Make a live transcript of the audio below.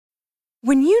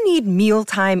When you need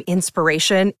mealtime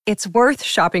inspiration, it's worth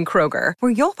shopping Kroger,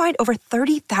 where you'll find over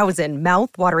 30,000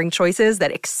 mouth-watering choices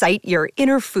that excite your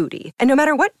inner foodie. And no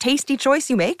matter what tasty choice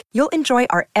you make, you'll enjoy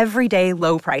our everyday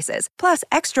low prices, plus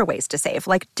extra ways to save,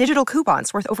 like digital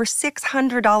coupons worth over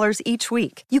 $600 each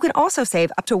week. You can also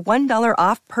save up to $1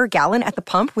 off per gallon at the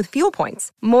pump with fuel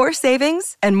points. More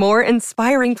savings and more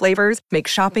inspiring flavors make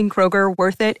shopping Kroger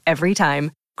worth it every time.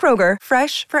 Kroger,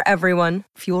 fresh for everyone.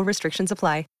 Fuel restrictions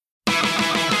apply.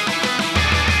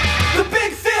 The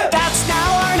Big Fib! That's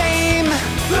now our name.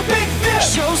 The Big Fib!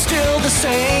 Show's still the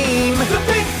same. The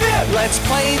Big Fib! Let's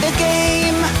play the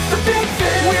game. The Big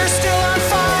Fib! We're still on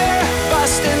fire,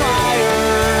 busting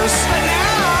liars. But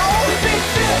now, The Big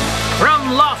Fib!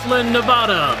 From Laughlin,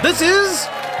 Nevada, this is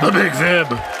The Big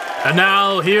Fib. And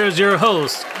now, here's your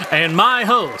host, and my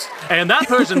host, and that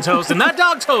person's host, and that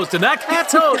dog's host, and that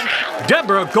cat's host,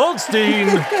 Deborah Goldstein.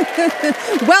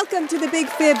 Welcome to The Big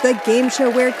Fib, the game show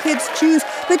where kids choose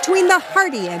between the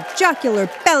hearty and jocular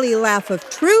belly laugh of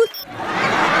truth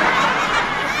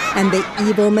and the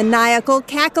evil maniacal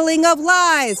cackling of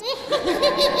lies.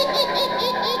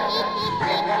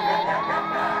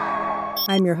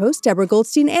 I'm your host, Deborah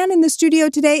Goldstein, and in the studio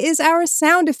today is our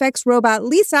sound effects robot,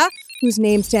 Lisa, whose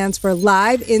name stands for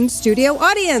Live in Studio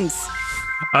Audience.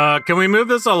 Can we move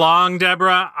this along,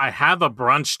 Deborah? I have a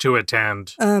brunch to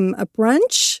attend. A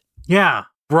brunch? Yeah,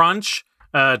 brunch,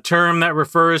 a term that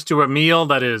refers to a meal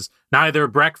that is neither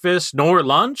breakfast nor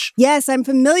lunch. Yes, I'm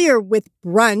familiar with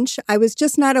brunch. I was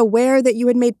just not aware that you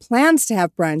had made plans to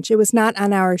have brunch. It was not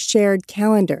on our shared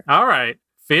calendar. All right.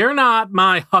 Fear not,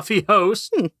 my huffy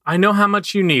host. I know how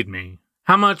much you need me,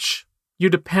 how much you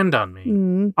depend on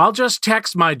me. I'll just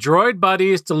text my droid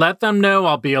buddies to let them know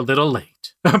I'll be a little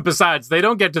late. Besides, they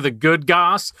don't get to the good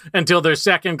goss until their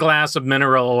second glass of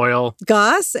mineral oil.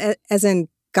 Goss? As in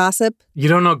gossip? You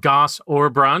don't know goss or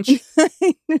brunch?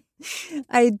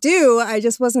 I do. I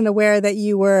just wasn't aware that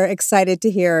you were excited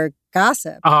to hear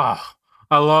gossip. Oh,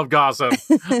 I love gossip.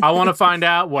 I want to find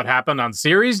out what happened on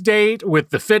Siri's date with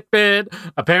the Fitbit.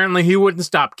 Apparently, he wouldn't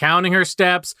stop counting her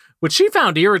steps, which she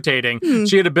found irritating.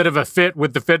 She had a bit of a fit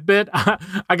with the Fitbit.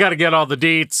 I got to get all the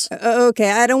deets. Okay,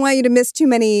 I don't want you to miss too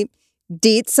many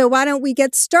deets, so why don't we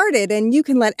get started and you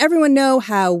can let everyone know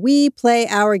how we play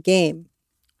our game.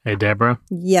 Hey, Deborah.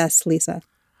 Yes, Lisa.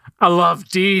 I love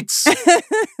deets.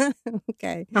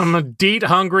 Okay. I'm a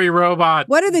deet-hungry robot.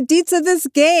 What are the deets of this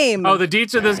game? Oh, the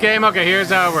deets of this game? Okay, here's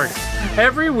how it works.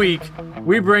 Every week,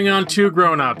 we bring on two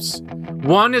grown-ups.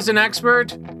 One is an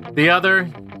expert. The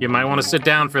other, you might want to sit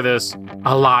down for this,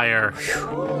 a liar.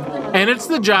 And it's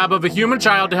the job of a human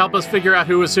child to help us figure out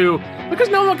who is who, because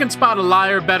no one can spot a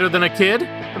liar better than a kid.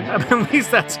 At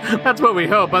least that's what we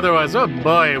hope. Otherwise, oh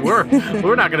boy, we're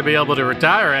not going to be able to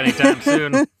retire anytime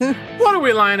soon. What are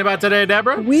we lying about today,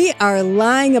 Deborah? We are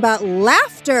lying about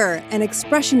laughter, an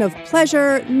expression of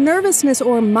pleasure, nervousness,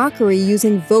 or mockery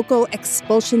using vocal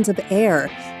expulsions of air.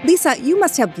 Lisa, you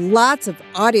must have lots of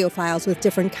audio files with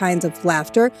different kinds of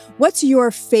laughter. What's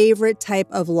your favorite type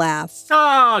of laugh?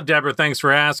 Oh, Deborah, thanks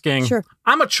for asking. Sure.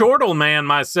 I'm a chortle man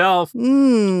myself.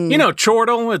 You know,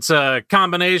 chortle, it's a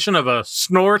combination of a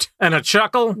snort and a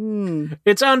chuckle.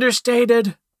 It's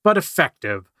understated, but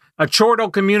effective. A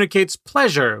chortle communicates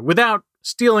pleasure without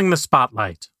stealing the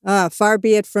spotlight. Far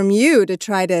be it from you to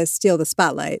try to steal the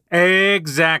spotlight.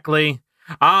 Exactly.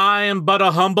 I am but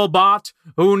a humble bot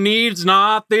who needs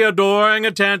not the adoring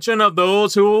attention of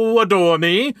those who adore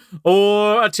me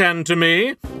or attend to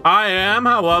me. I am,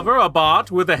 however, a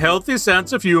bot with a healthy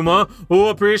sense of humor who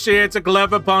appreciates a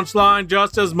clever punchline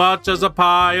just as much as a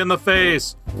pie in the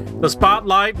face. The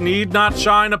spotlight need not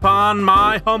shine upon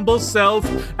my humble self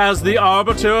as the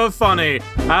arbiter of funny,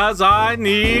 as I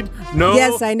need no...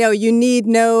 Yes, I know. You need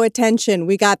no attention.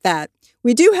 We got that.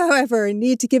 We do, however,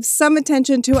 need to give some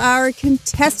attention to our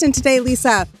contestant today,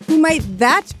 Lisa. Who might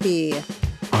that be?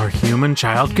 Our human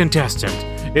child contestant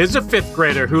is a fifth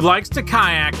grader who likes to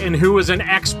kayak and who is an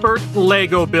expert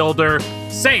Lego builder,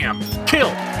 Sam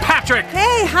Kilpatrick.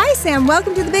 Hey, hi, Sam.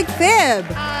 Welcome to the Big Fib.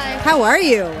 Hi. How are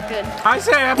you? Good. Hi,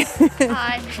 Sam.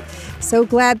 Hi. So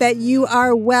glad that you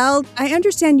are well. I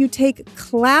understand you take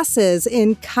classes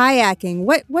in kayaking.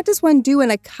 What does one do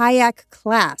in a kayak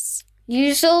class?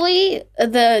 Usually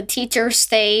the teacher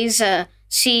stays,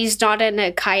 she's not in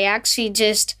a kayak. She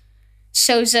just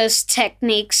shows us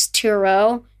techniques to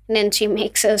row, and then she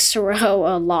makes us row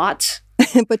a lot.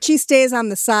 But she stays on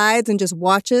the sides and just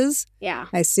watches? Yeah.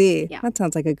 I see. Yeah. That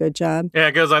sounds like a good job. Yeah,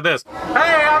 it goes like this.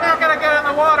 Hey, I'm not going to get in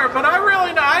the water, but I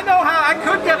know how I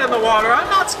could get in the water. I'm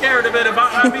not scared of it.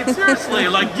 I mean, seriously,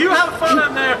 like, you have fun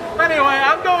in there. Anyway,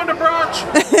 I'm going to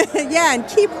brunch. Yeah, and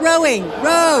keep rowing.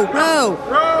 Row, row.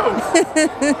 Row.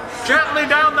 Gently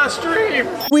down the stream.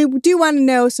 We do want to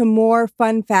know some more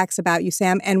fun facts about you,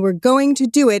 Sam, and we're going to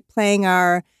do it playing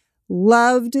our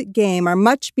loved game, our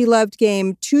much-beloved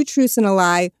game, Two Truths and a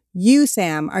Lie. You,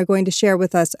 Sam, are going to share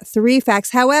with us 3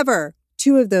 facts. However,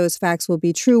 2 of those facts will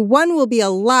be true. 1 will be a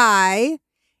lie,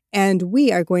 and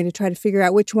we are going to try to figure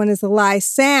out which one is a lie.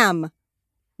 Sam,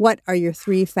 what are your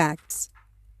 3 facts?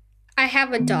 I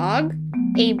have a dog,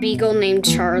 a beagle named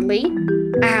Charlie.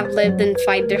 I have lived in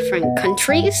 5 different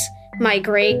countries. My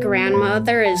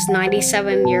great-grandmother is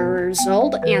 97 years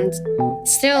old and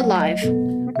still alive.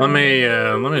 Let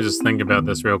me just think about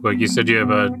this real quick. You said you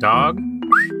have a dog?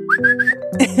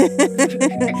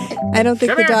 I don't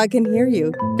think the dog can hear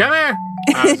you. Come here.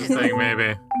 I was just thinking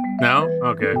maybe. No?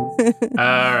 Okay. All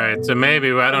right. So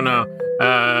maybe, I don't know.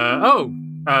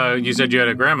 You said you had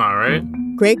a grandma, right?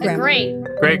 Great-grandma.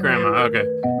 Great-grandma. Okay.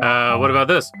 What about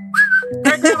this?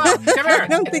 Great-grandma, come here. I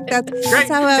don't think that's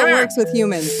how it works with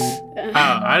humans. Oh,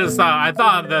 I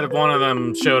thought that if one of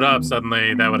them showed up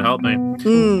suddenly, that would help me.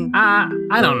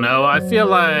 I don't know. I feel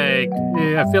like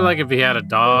if he had a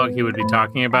dog, he would be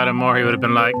talking about it more. He would have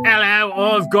been like,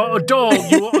 "Hello, I've got a dog.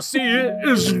 You want to see it?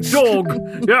 It's a dog."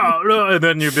 Yeah, and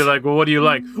then you'd be like, "Well, what do you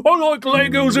like?" "I like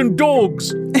Legos and dogs."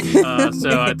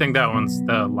 So I think that one's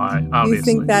the lie, obviously. You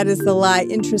think that is the lie.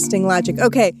 Interesting logic.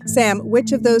 Okay, Sam,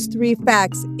 which of those 3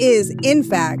 facts is, in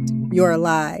fact, your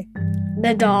lie?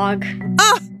 The dog.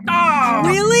 Oh,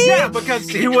 really? Yeah, because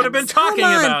he would have been talking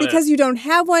about it. Because you don't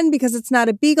have one, because it's not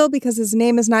a beagle, because his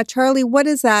name is not Charlie. What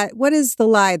is that? What is the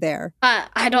lie there?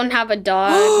 I don't have a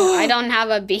dog. I don't have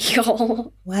a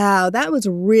beagle. Wow, that was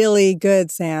really good,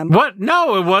 Sam. What?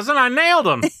 No, it wasn't. I nailed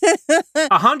him.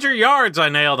 100 yards, I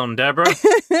nailed him, Deborah.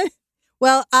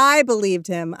 Well, I believed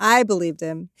him.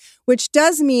 Which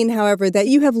does mean, however, that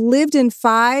you have lived in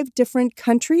 5 different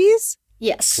countries?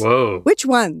 Yes. Whoa. Which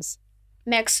ones?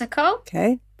 Mexico.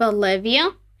 Okay.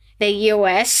 Bolivia, the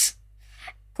U.S.,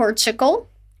 Portugal,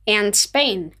 and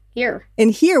Spain. Here. And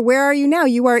here, where are you now?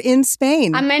 You are in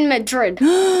Spain. I'm in Madrid.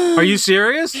 Are you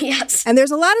serious? Yes. And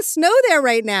there's a lot of snow there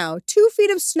right now. 2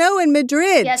 feet of snow in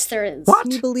Madrid. Yes, there is. What?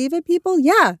 Can you believe it, people?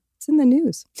 Yeah, it's in the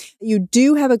news. You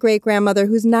do have a great-grandmother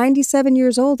who's 97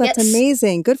 years old. That's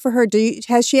amazing. Good for her.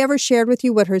 Has she ever shared with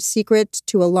you what her secret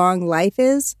to a long life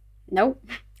is? Nope.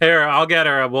 Here, I'll get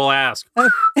her. We'll ask.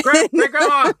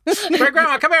 Great-grandma!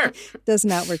 Great-grandma, come here! Does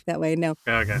not work that way, no.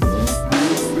 Okay.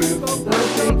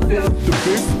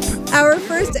 Our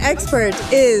first expert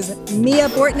is Mia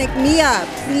Bortnick. Mia,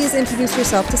 please introduce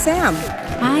yourself to Sam.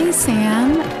 Hi,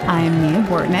 Sam. I'm Mia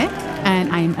Bortnick,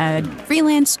 and I'm a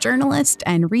freelance journalist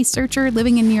and researcher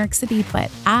living in New York City,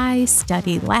 but I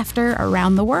study laughter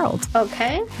around the world.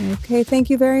 Okay. Okay, thank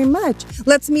you very much.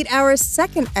 Let's meet our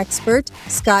second expert,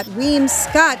 Scott Weems.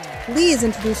 Scott, please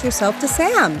introduce yourself to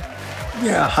Sam.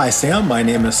 Yeah, hi, Sam. My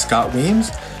name is Scott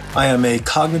Weems. I am a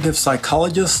cognitive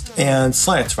psychologist and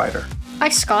science writer. Hi,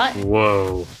 Scott.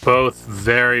 Whoa, both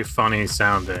very funny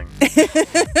sounding.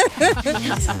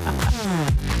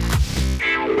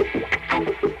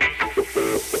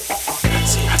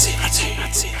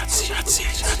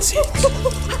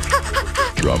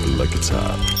 Drop it like it's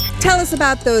hot. Tell us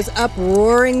about those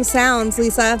uproaring sounds,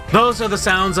 Lisa. Those are the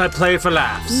sounds I play for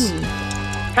laughs.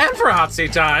 And for hot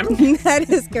seat time. That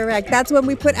is correct. That's when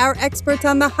we put our experts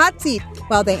on the hot seat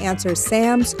while they answer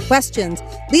Sam's questions.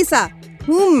 Lisa,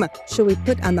 whom should we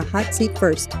put on the hot seat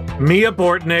first? Mia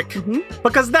Bortnick.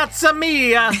 Because that's a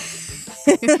Mia.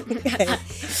 Okay.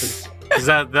 Does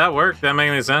that work? That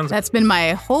make any sense? That's been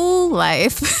my whole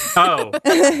life. Oh.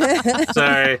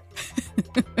 Sorry.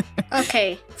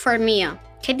 Okay, for Mia,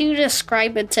 can you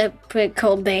describe a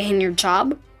typical day in your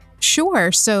job?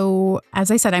 Sure. So,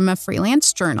 as I said, I'm a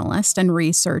freelance journalist and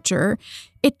researcher.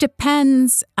 It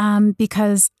depends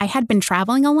because I had been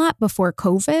traveling a lot before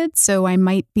COVID. So I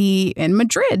might be in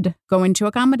Madrid going to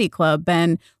a comedy club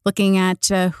and looking at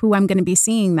who I'm going to be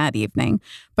seeing that evening.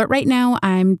 But right now,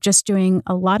 I'm just doing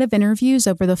a lot of interviews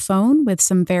over the phone with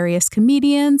some various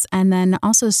comedians and then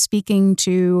also speaking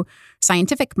to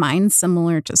scientific minds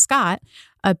similar to Scott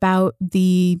about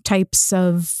the types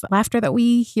of laughter that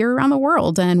we hear around the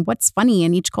world and what's funny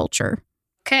in each culture.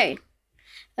 Okay.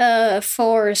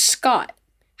 For Scott,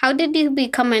 how did you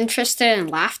become interested in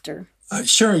laughter?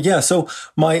 Sure, yeah. So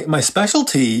my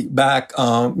specialty back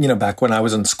when I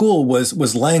was in school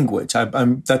was language.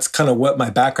 That's kind of what my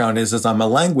background is I'm a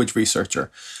language researcher.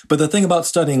 But the thing about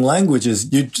studying language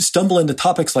is you stumble into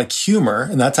topics like humor,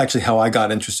 and that's actually how I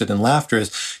got interested in laughter.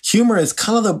 Is humor is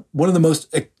kind of one of the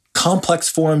most complex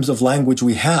forms of language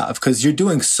we have, because you're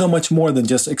doing so much more than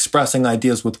just expressing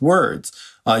ideas with words.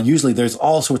 Usually there's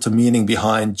all sorts of meaning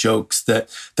behind jokes that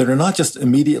are not just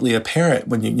immediately apparent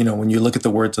when when you look at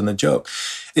the words in the joke.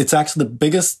 It's actually the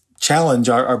biggest challenge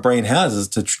our brain has is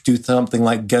to do something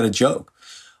like get a joke.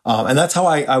 And that's how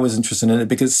I was interested in it,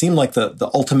 because it seemed like the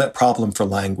ultimate problem for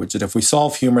language, that if we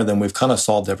solve humor, then we've kind of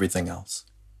solved everything else.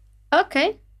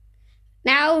 Okay.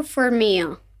 Now for me.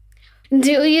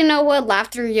 Do you know what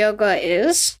laughter yoga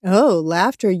is? Oh,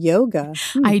 laughter yoga.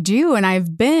 I do, and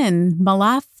I've been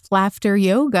Malaf Laughter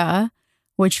Yoga,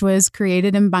 which was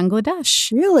created in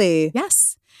Bangladesh. Really?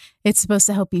 Yes. It's supposed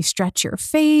to help you stretch your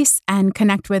face and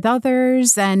connect with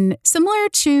others. And similar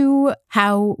to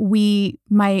how we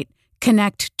might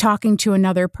connect talking to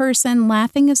another person,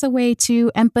 laughing is a way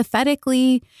to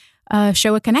empathetically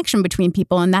show a connection between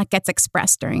people. And that gets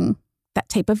expressed during that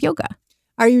type of yoga.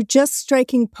 Are you just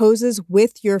striking poses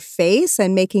with your face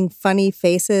and making funny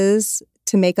faces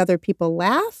to make other people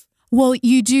laugh? Well,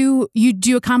 you do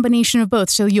a combination of both.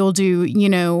 So you'll do,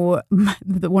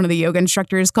 one of the yoga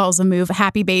instructors calls the move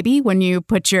happy baby, when you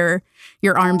put your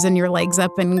arms and your legs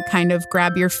up and kind of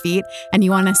grab your feet, and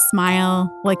you want to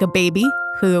smile like a baby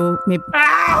who maybe...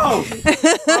 Ow!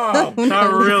 Oh, that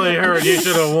really hurt. You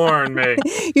should have warned me.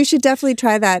 You should definitely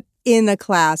try that in a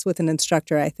class with an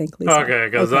instructor, I think, Lisa. Okay,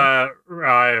 because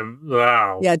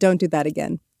wow. Yeah, don't do that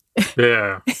again.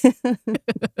 Yeah.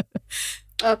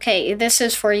 Okay, this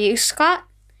is for you, Scott.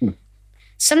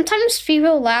 Sometimes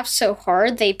people laugh so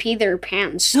hard they pee their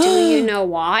pants. Do you know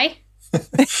why?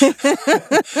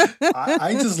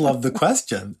 I just love the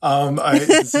question.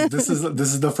 This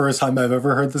is the first time I've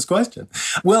ever heard this question.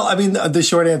 Well, I mean, the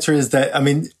short answer is that,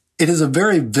 it is a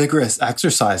very vigorous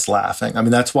exercise, laughing.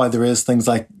 That's why there is things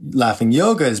like laughing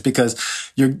yoga, is because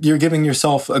you're giving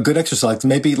yourself a good exercise,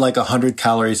 maybe like 100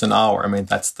 calories an hour.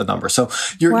 That's the number. So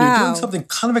you're doing something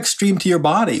kind of extreme to your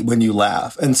body when you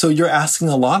laugh. And so you're asking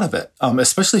a lot of it,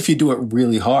 especially if you do it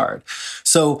really hard.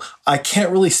 So I can't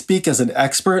really speak as an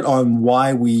expert on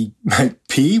why we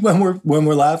pee when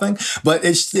we're laughing, but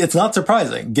it's not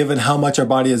surprising given how much our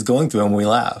body is going through when we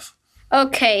laugh.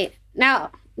 Okay, now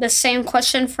the same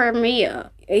question for me.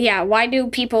 Why do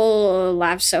people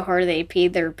laugh so hard they pee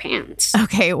their pants?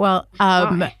 Okay, well,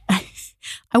 I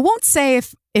won't say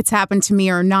if it's happened to me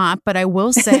or not, but I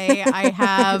will say I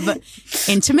have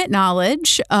intimate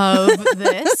knowledge of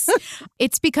this.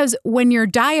 It's because when your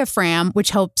diaphragm, which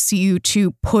helps you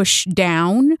to push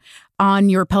down on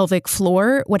your pelvic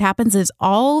floor, what happens is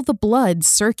all the blood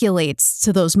circulates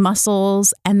to those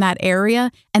muscles and that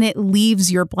area, and it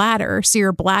leaves your bladder. So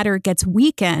your bladder gets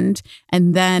weakened,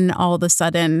 and then all of a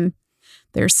sudden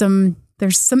there's some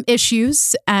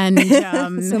issues and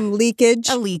some leakage.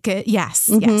 A leakage, yes,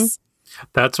 yes.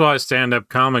 That's why stand-up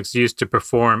comics used to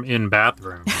perform in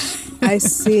bathrooms. I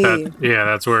see.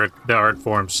 That's where the art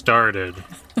form started.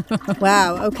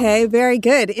 Wow. Okay. Very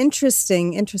good.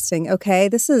 Interesting. Okay.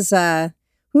 This is,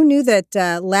 who knew that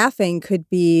laughing could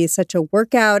be such a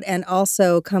workout and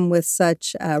also come with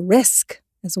such risk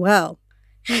as well?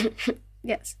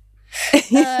 Yes.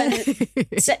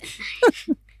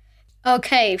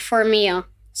 Okay, for me,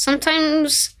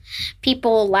 sometimes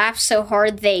people laugh so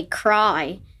hard they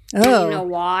cry. Do you know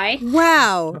why?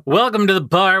 Wow. Welcome to the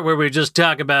part where we just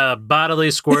talk about bodily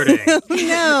squirting.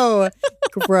 No.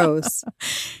 Gross.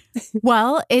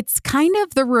 Well, it's kind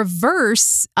of the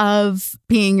reverse of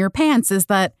peeing your pants, is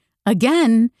that,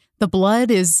 again, the blood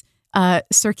is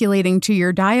circulating to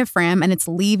your diaphragm and it's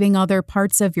leaving other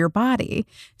parts of your body.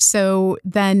 So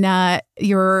then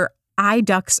your eye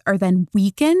ducts are then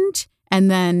weakened, and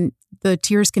then the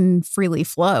tears can freely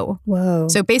flow. Whoa.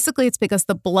 So basically it's because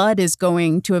the blood is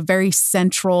going to a very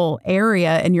central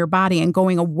area in your body and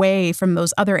going away from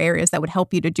those other areas that would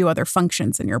help you to do other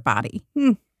functions in your body.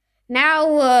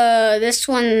 Now, this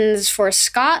one's for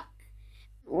Scott.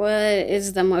 What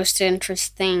is the most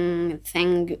interesting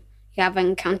thing you have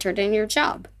encountered in your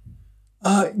job?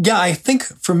 I think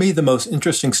for me, the most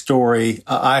interesting story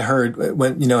I heard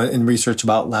when, in research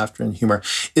about laughter and humor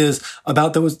is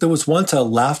about there was once a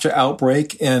laughter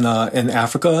outbreak in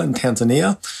Africa, in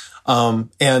Tanzania.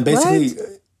 And basically,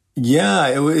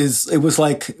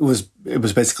 it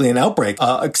was basically an outbreak.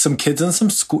 Some kids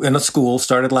in a school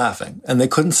started laughing and they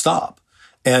couldn't stop.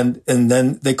 And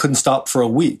then they couldn't stop for a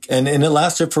week. And it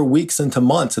lasted for weeks into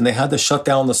months, and they had to shut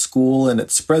down the school, and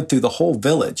it spread through the whole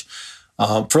village.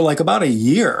 For like about a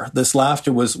year, this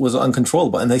laughter was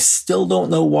uncontrollable, and they still don't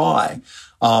know why.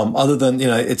 Other than,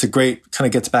 it's a great, kind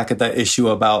of gets back at that issue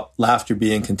about laughter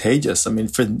being contagious. In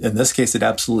this case, it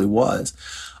absolutely was.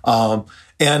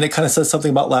 And it kind of says something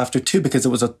about laughter too, because it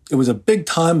was a big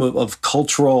time of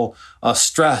cultural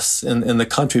stress in the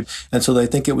country. And so they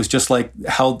think it was just like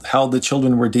how the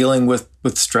children were dealing with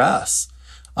stress,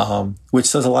 which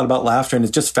says a lot about laughter. And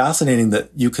it's just fascinating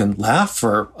that you can laugh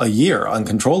for a year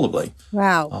uncontrollably.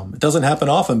 Wow. It doesn't happen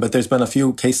often, but there's been a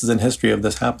few cases in history of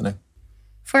this happening.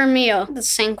 For me, the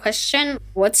same question.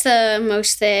 What's the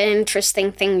most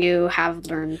interesting thing you have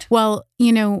learned? Well,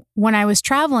 when I was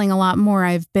traveling a lot more,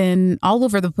 I've been all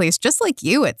over the place, just like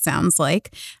you, it sounds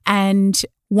like. And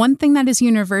one thing that is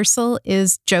universal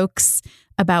is jokes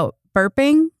about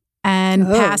burping and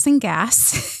passing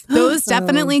gas. Those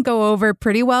definitely go over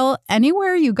pretty well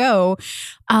anywhere you go.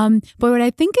 But what I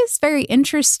think is very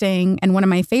interesting, and one of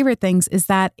my favorite things, is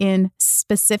that in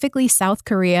specifically South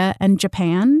Korea and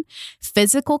Japan,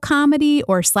 physical comedy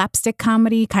or slapstick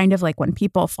comedy, kind of like when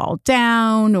people fall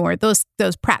down or those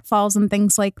pratfalls and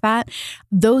things like that,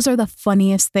 those are the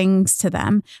funniest things to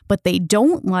them. But they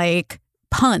don't like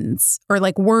puns or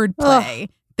like wordplay.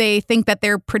 They think that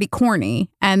they're pretty corny,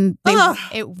 and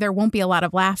there won't be a lot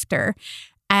of laughter.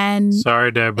 And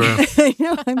sorry, Deborah. I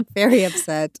know, I'm very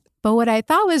upset. But what I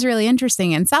thought was really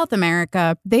interesting in South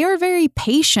America, they are very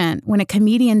patient when a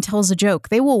comedian tells a joke.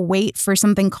 They will wait for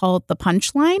something called the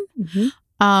punchline.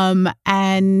 Mm-hmm.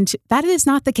 And that is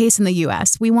not the case in the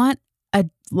U.S. We want a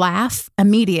laugh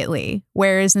immediately,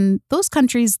 whereas in those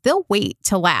countries, they'll wait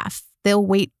to laugh. They'll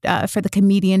wait for the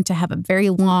comedian to have a very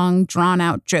long,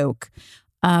 drawn-out joke.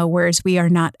 Whereas we are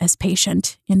not as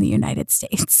patient in the United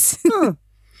States.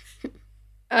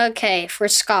 Okay, for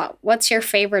Scott, what's your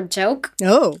favorite joke?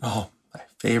 Oh, my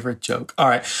favorite joke. All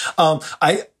right. I'll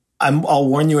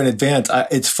warn you in advance.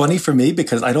 It's funny for me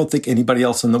because I don't think anybody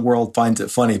else in the world finds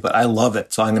it funny, but I love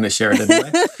it. So I'm going to share it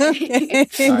anyway.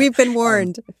 Okay. We've been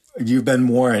warned. You've been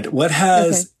warned. What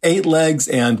has 8 legs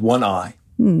and 1 eye?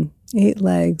 8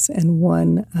 legs and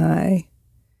 1 eye.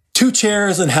 2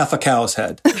 chairs and half a cow's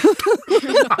head.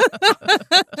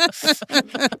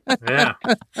 Yeah.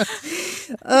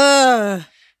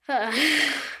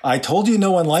 I told you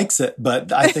no one likes it,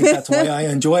 but I think that's why I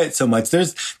enjoy it so much.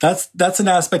 That's an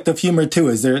aspect of humor too.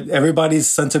 Everybody's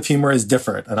sense of humor is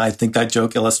different, and I think that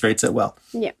joke illustrates it well.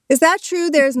 Yeah. Is that true?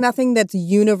 There's nothing that's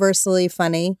universally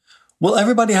funny? Well,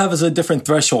 everybody has a different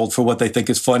threshold for what they think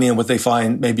is funny and what they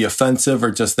find maybe offensive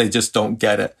or they just don't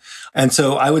get it. And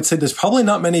so I would say there's probably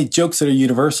not many jokes that are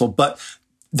universal, but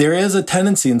there is a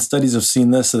tendency, and studies have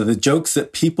seen this, that the jokes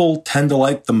that people tend to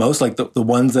like the most, like the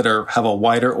ones that have a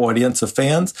wider audience of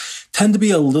fans, tend to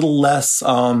be a little less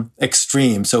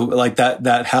extreme. So like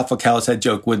that half a cow's head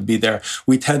joke would be there.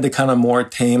 We tend to kind of more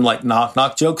tame, like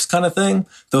knock jokes kind of thing.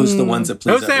 Those are the ones that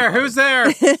please everybody. Who's there?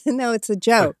 No, it's a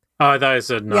joke. Oh, I thought you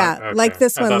said knock. Yeah, Okay. like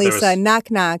this one, Lisa. Knock,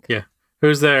 knock. Yeah.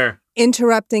 Who's there?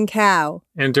 Interrupting cow.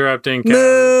 Interrupting cow.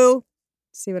 Moo.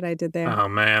 See what I did there? Oh,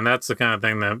 man. That's the kind of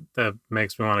thing that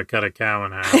makes me want to cut a cow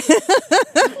in half.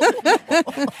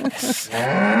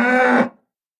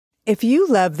 If you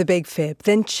love The Big Fib,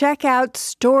 then check out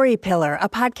Story Pillar, a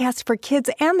podcast for kids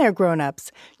and their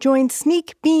grown-ups. Join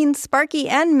Sneak, Bean, Sparky,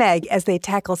 and Meg as they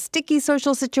tackle sticky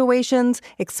social situations,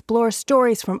 explore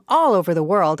stories from all over the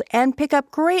world, and pick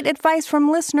up great advice from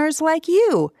listeners like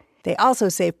you. They also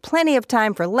save plenty of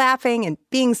time for laughing and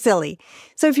being silly.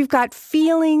 So if you've got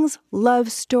feelings,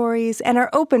 love stories, and are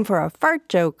open for a fart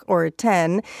joke or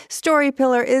 10, Story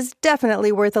Pillar is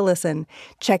definitely worth a listen.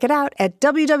 Check it out at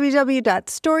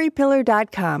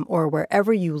www.storypillar.com or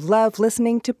wherever you love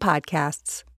listening to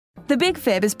podcasts. The Big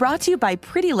Fib is brought to you by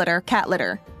Pretty Litter Cat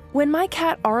Litter. When my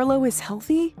cat Arlo is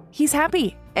healthy, he's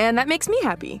happy, and that makes me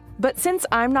happy. But since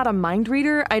I'm not a mind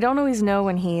reader, I don't always know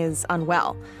when he is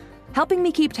unwell. Helping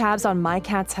me keep tabs on my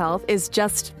cat's health is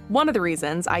just one of the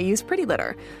reasons I use Pretty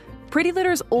Litter. Pretty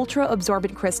Litter's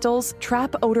ultra-absorbent crystals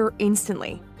trap odor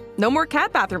instantly. No more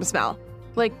cat bathroom smell.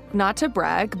 Like, not to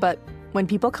brag, but when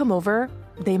people come over,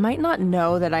 they might not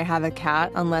know that I have a cat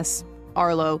unless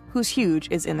Arlo, who's huge,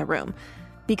 is in the room.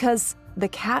 Because the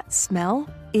cat smell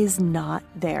is not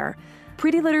there.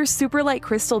 Pretty Litter's super light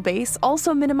crystal base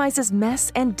also minimizes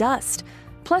mess and dust.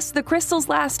 Plus, the crystals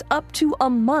last up to a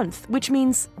month, which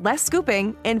means less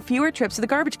scooping and fewer trips to the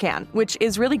garbage can, which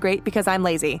is really great because I'm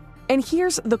lazy. And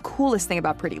here's the coolest thing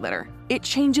about Pretty Litter. It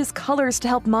changes colors to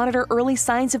help monitor early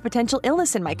signs of potential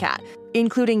illness in my cat,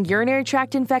 including urinary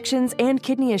tract infections and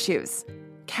kidney issues.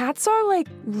 Cats are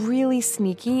really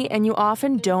sneaky, and you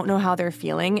often don't know how they're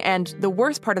feeling, and the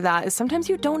worst part of that is sometimes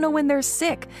you don't know when they're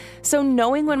sick. So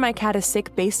knowing when my cat is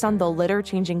sick based on the litter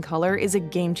changing color is a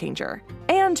game changer.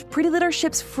 And Pretty Litter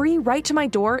ships free right to my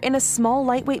door in a small,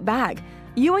 lightweight bag.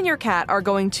 You and your cat are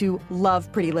going to love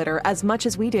Pretty Litter as much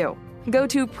as we do. Go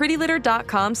to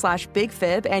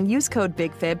prettylitter.com/bigfib and use code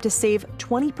BIGFIB to save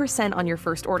 20% on your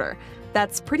first order.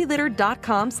 That's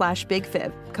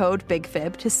prettylitter.com/bigfib, code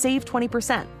BIGFIB to save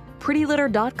 20%.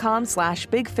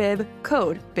 prettylitter.com/bigfib,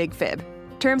 code BIGFIB.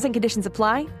 Terms and conditions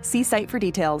apply. See site for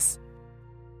details.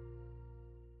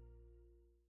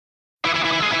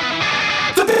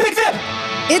 The Big Fib!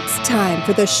 It's time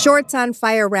for the Shorts on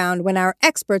Fire round when our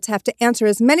experts have to answer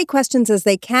as many questions as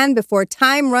they can before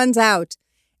time runs out.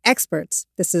 Experts,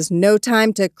 this is no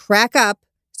time to crack up.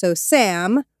 So,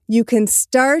 Sam, you can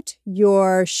start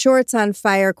your Shorts on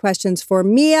Fire questions for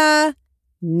Mia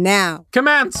now.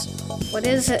 Commence! What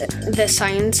is the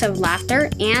science of laughter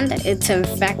and its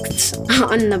effects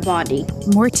on the body?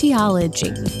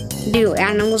 Mortiology. Do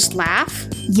animals laugh?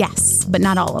 Yes, but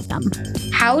not all of them.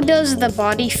 How does the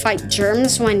body fight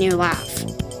germs when you laugh?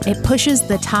 It pushes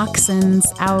the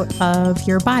toxins out of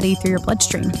your body through your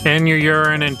bloodstream. In your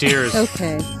urine and tears.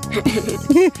 Okay.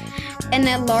 In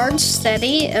a large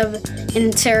study of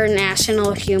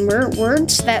international humor,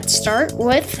 words that start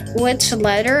with which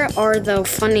letter are the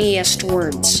funniest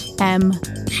words? M.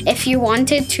 If you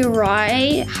wanted to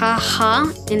write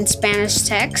ha-ha in Spanish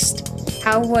text,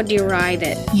 how would you write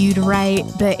it? You'd write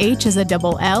the H as a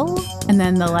double L and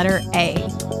then the letter A.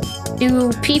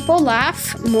 Do people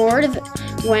laugh more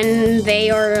when they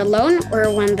are alone or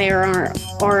when they are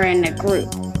in a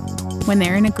group? When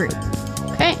they're in a group.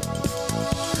 Okay.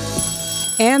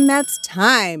 And that's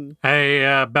time. Hey,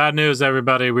 bad news,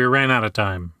 everybody. We ran out of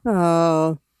time.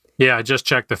 Oh. Yeah, I just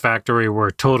checked the factory. We're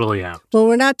totally out. Well,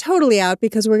 we're not totally out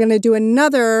because we're going to do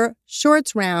another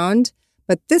shorts round,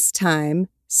 but this time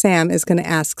Sam is going to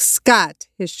ask Scott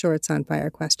his Shorts on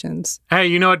Fire questions. Hey,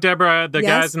 you know what, Deborah? The Yes?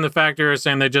 guys in the factory are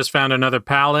saying they just found another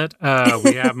pallet.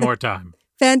 We have more time.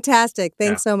 Fantastic.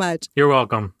 Thanks so much. You're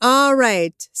welcome. All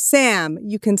right. Sam,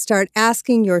 you can start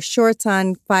asking your Shorts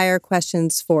on Fire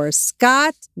questions for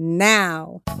Scott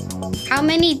now. How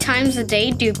many times a day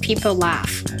do people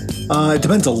laugh? It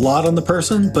depends a lot on the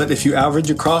person, but if you average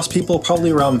across people,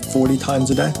 probably around 40 times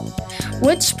a day.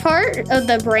 Which part of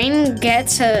the brain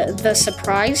gets the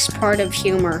surprise part of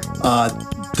humor?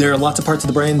 There are lots of parts of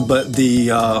the brain, but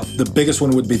the biggest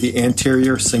one would be the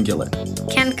anterior cingulate.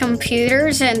 Can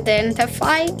computers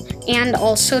identify and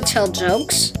also tell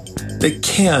jokes? They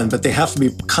can, but they have to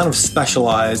be kind of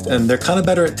specialized, and they're kind of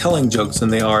better at telling jokes than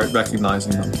they are at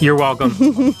recognizing them. You're welcome.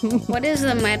 What is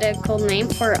the medical name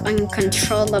for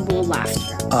uncontrollable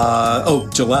laughter?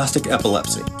 Gelastic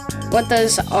epilepsy. What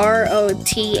does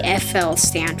ROTFL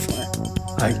stand for?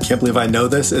 I can't believe I know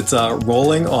this. It's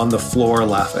rolling on the floor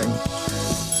laughing.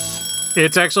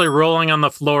 It's actually rolling on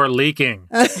the floor leaking.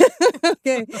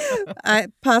 Okay.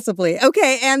 Possibly.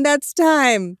 Okay, and that's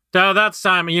time. So that's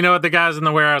time. You know what the guys in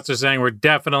the warehouse are saying? We're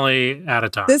definitely out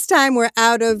of time. This time we're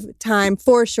out of time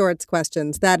for shorts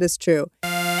questions. That is true.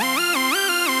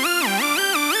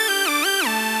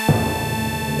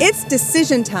 It's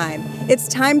decision time. It's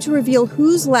time to reveal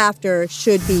whose laughter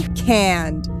should be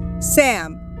canned.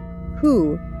 Sam,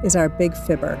 who is our big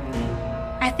fibber?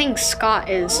 I think Scott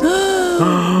is.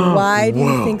 Why do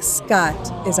you think Scott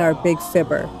is our big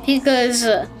fibber? Because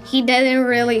he didn't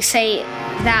really say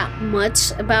that much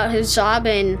about his job,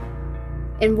 and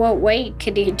in what way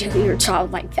could you do your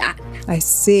job like that? I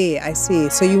see.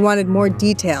 So you wanted more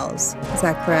details. Is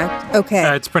that correct?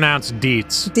 Okay. It's pronounced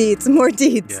deets. Deets. More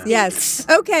deets. Yeah. Yes.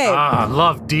 Okay. I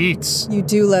love deets. You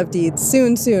do love deets.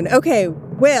 Soon. Okay.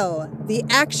 Will, the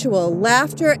actual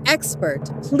laughter expert,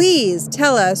 please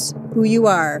tell us who you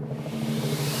are.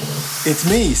 It's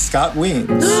me, Scott Weems.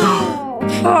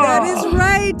 That is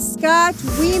right. Scott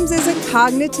Weems is a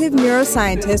cognitive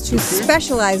neuroscientist who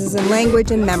specializes in language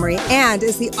and memory and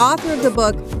is the author of the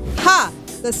book, Ha!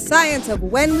 The Science of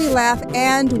When We Laugh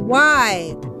and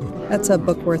Why. That's a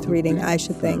book worth reading, I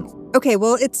should think. Okay,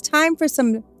 well, it's time for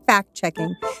some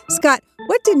fact-checking. Scott,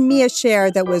 what did Mia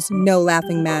share that was no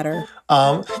laughing matter?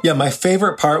 My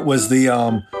favorite part was the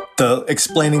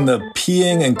explaining the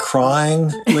peeing and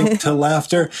crying linked to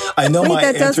laughter. I know my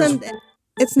answers.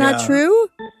 It's not true?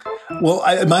 Well,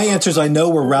 my answers I know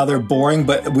were rather boring,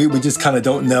 but we just kind of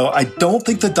don't know. I don't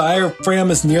think the diaphragm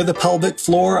is near the pelvic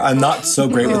floor. I'm not so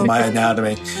great with my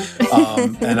anatomy.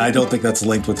 And I don't think that's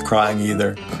linked with crying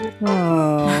either.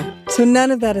 Oh, so none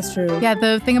of that is true. Yeah,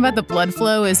 the thing about the blood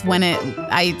flow is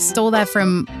I stole that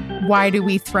from Why Do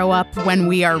We Throw Up When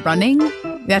We Are Running?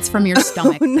 That's from your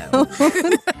stomach. Oh, no.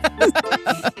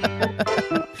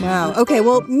 Wow. Okay,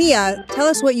 well, Mia, tell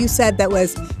us what you said that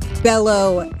was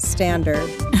bellow standard.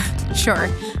 Sure.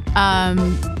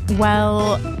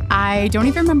 Well, I don't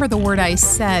even remember the word I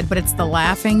said, but it's the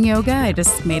laughing yoga. I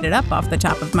just made it up off the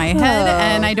top of my head.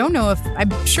 And I don't know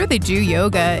I'm sure they do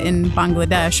yoga in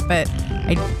Bangladesh, but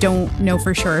I don't know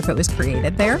for sure if it was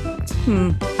created there.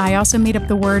 I also made up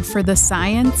the word for the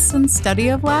science and study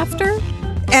of laughter.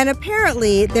 And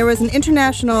apparently, there was an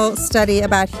international study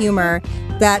about humor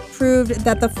that proved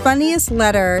that the funniest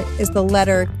letter is the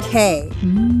letter K.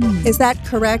 Is that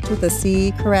correct with a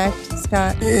C, correct,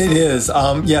 Scott? It is.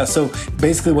 Yeah, so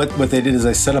basically what they did is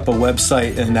they set up a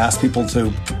website and asked people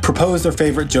to propose their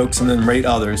favorite jokes and then rate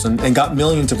others and got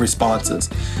millions of responses.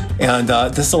 And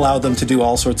this allowed them to do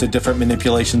all sorts of different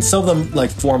manipulations, some of them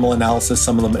like formal analysis,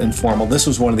 some of them informal. This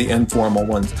was one of the informal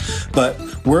ones. But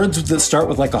words that start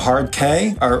with like a hard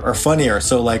K are funnier.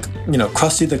 So like,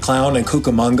 Krusty the Clown and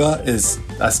Cucamonga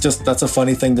that's a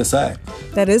funny thing to say.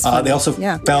 That is funny. They also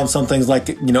found some things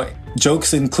like,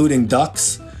 jokes including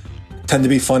ducks tend to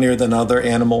be funnier than other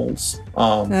animals.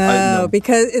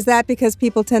 Because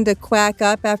people tend to quack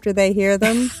up after they hear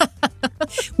them?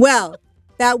 Well,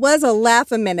 that was a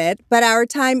laugh a minute, but our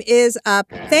time is up.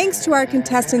 Thanks to our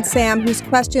contestant, Sam, whose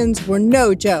questions were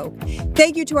no joke.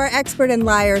 Thank you to our expert and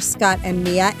liars, Scott and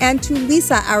Mia, and to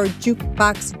Lisa, our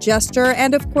jukebox jester.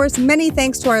 And of course, many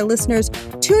thanks to our listeners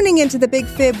tuning into The Big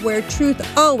Fib, where truth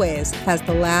always has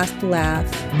the last laugh.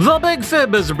 The Big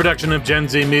Fib is a production of Gen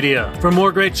Z Media. For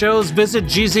more great shows, visit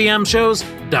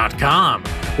gzmshows.com.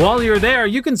 While you're there,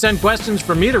 you can send questions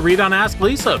for me to read on Ask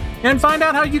Lisa and find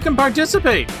out how you can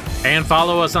participate. And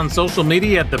follow us on social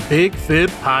media at The Big Fib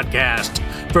Podcast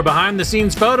for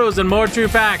behind-the-scenes photos and more true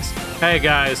facts. Hey,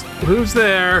 guys, who's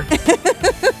there?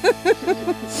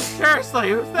 Seriously,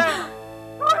 who's there?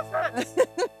 Who is it?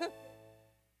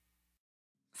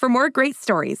 For more great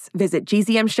stories, visit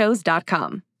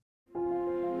gzmshows.com.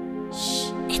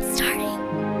 Shh, it's starting.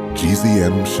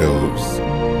 GZM shows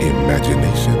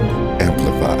Imagination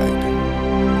Amplified.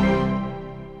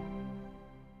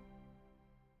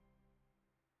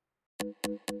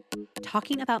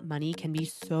 Talking about money can be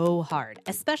so hard,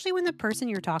 especially when the person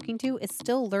you're talking to is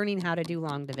still learning how to do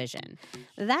long division.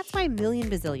 That's why Million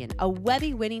Bazillion, a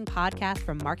Webby-winning podcast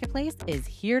from Marketplace, is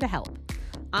here to help.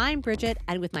 I'm Bridget,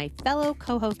 and with my fellow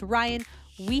co-host Ryan,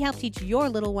 we help teach your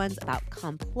little ones about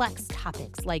complex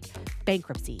topics like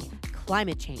bankruptcy,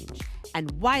 climate change, and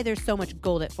why there's so much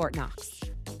gold at Fort Knox,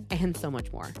 and so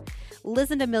much more.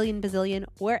 Listen to Million Bazillion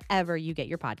wherever you get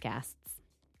your podcasts.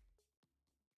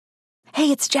 Hey,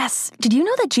 it's Jess. Did you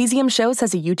know that GZM Shows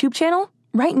has a YouTube channel?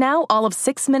 Right now, all of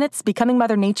 6 Minutes, Becoming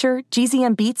Mother Nature,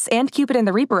 GZM Beats, and Cupid and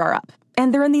the Reaper are up.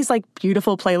 And they're in these,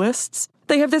 beautiful playlists.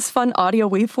 They have this fun audio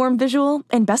waveform visual,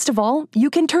 and best of all, you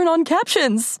can turn on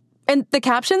captions. And the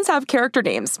captions have character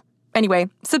names. Anyway,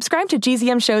 subscribe to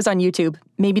GZM Shows on YouTube.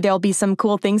 Maybe there'll be some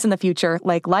cool things in the future,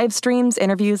 like live streams,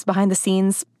 interviews, behind the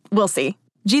scenes. We'll see.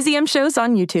 GZM Shows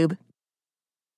on YouTube.